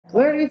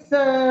Where is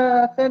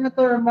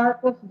Senator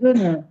Marcos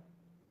Jr.?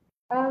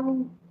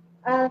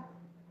 As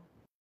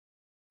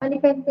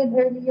manifested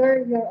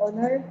earlier, Your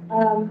Honor,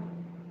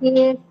 he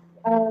is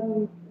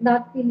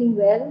not feeling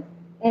well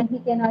and he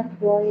cannot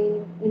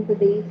join in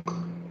today's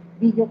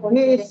video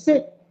He is conference.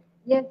 sick.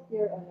 Yes,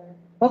 Your Honor.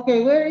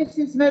 Okay, where is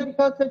his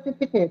medical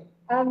certificate?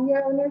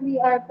 Your Honor, we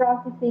are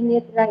processing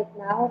it right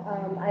now.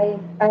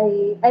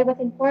 I was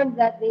informed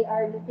that they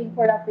are looking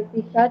for a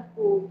physician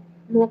to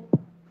look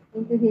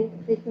into his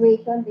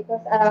situation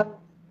because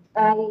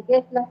I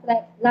guess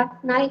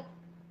last night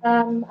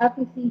a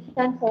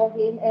physician saw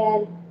him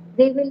and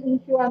they will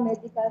issue a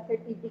medical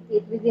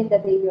certificate within the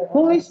day, Your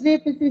Who Honor. is the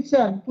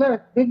physician?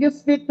 Clerk, did you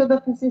speak to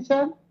the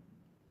physician?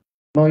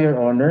 No, Your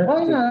Honor.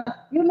 Why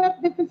not? You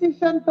let the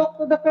physician talk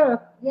to the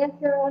clerk Yes,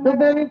 Your to Honor.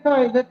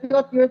 verify that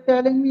what you're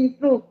telling me is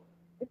true.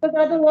 Because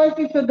otherwise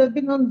you should have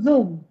been on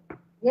Zoom.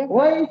 Yes,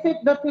 Why is it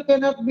that we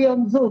cannot be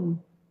on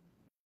Zoom?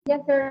 yes,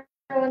 Your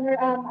Honor.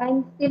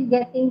 I'm still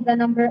getting the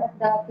number of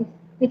the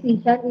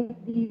physician. If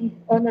this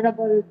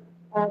honorable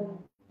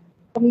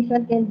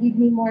commission can give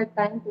me more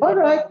time to All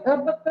get right,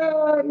 but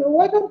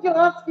why don't you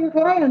ask your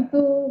client to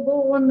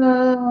go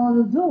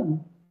on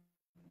Zoom?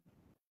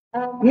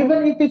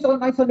 Even if it's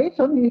on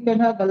isolation, he can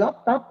have a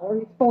laptop or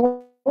his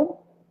phone.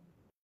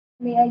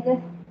 May I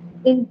just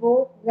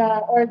invoke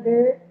the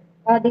order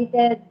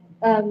dated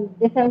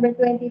December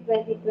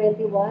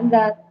 2021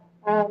 that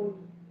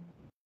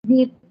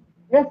the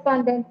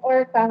respondent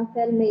or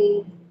counsel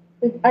may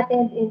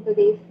attend in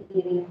today's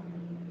hearing,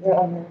 Your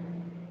Honor.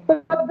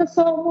 But the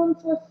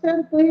summons was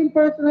sent to him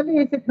personally,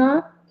 is it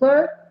not,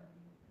 sir?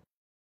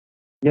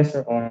 Yes,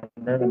 Your Honor.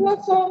 He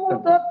was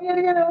summoned to appear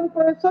here in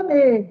person,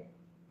 eh?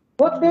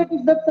 What date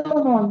is that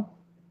summons?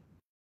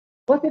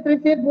 Was it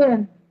received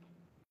when?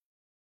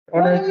 Why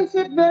Honor, is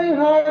it very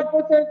hard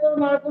for Senator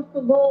Marcos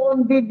to go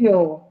on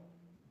video?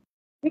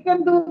 He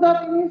can do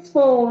that in his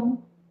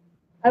phone.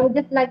 I would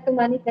just like to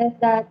manifest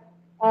that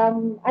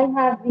I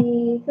have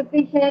the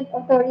sufficient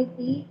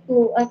authority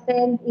to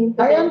attend in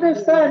I today's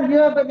understand you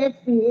have an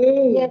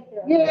SPA. Yes,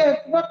 sir. Yes,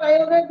 but I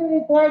already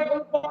required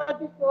all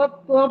parties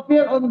to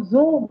appear on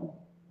Zoom.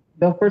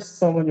 the first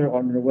summon, Your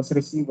Honor, was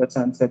received at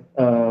sunset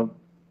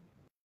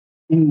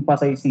in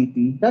Pasay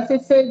City. Does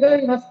it say there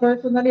you must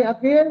personally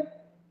appear?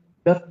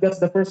 That's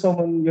the first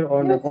summon, Your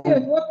Honor. Yes,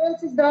 yes. What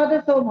else is the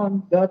other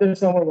summons? The other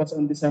summon was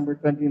on December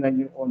 29,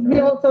 Your Honor.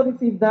 He also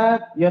received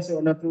that Yes,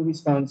 Your Honor, through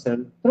his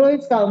counsel. through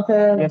his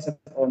counsel. Yes,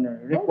 Your Honor,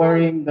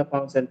 requiring the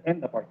counsel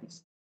and the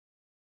parties.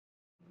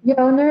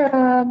 Your Honor,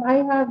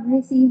 I have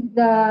received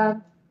the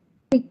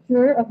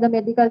picture of the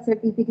medical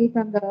certificate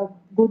from the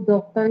good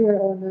doctor, Your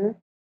Honor.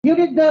 You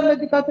need the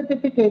medical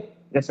certificate.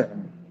 Yes, sir.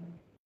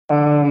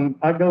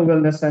 Agel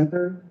Wellness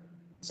Center,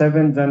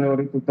 7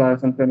 January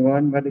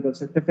 2021, medical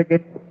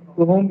certificate.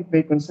 To whom it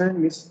may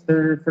concern,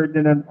 Mr.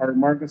 Ferdinand R.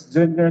 Marcos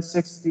Jr.,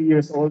 60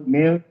 years old,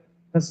 male,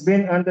 has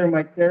been under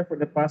my care for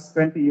the past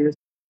 20 years.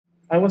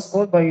 I was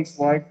called by his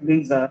wife,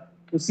 Liza,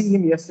 to see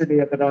him yesterday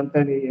at around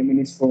 10 a.m. in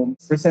his home,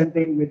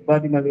 presenting with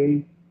body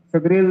malaise,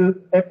 febrile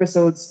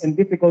episodes, and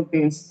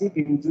difficulty in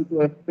speaking due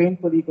to a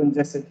painfully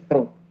congested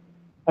throat.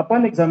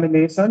 Upon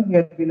examination,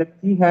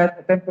 he had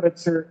a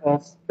temperature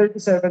of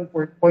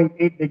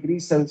 37.8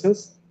 degrees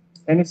Celsius,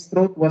 and his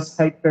throat was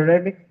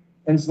hyperemic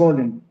and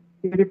swollen.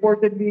 He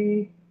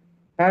reportedly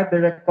had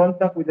direct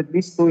contact with at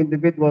least two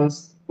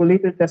individuals who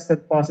later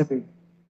tested positive.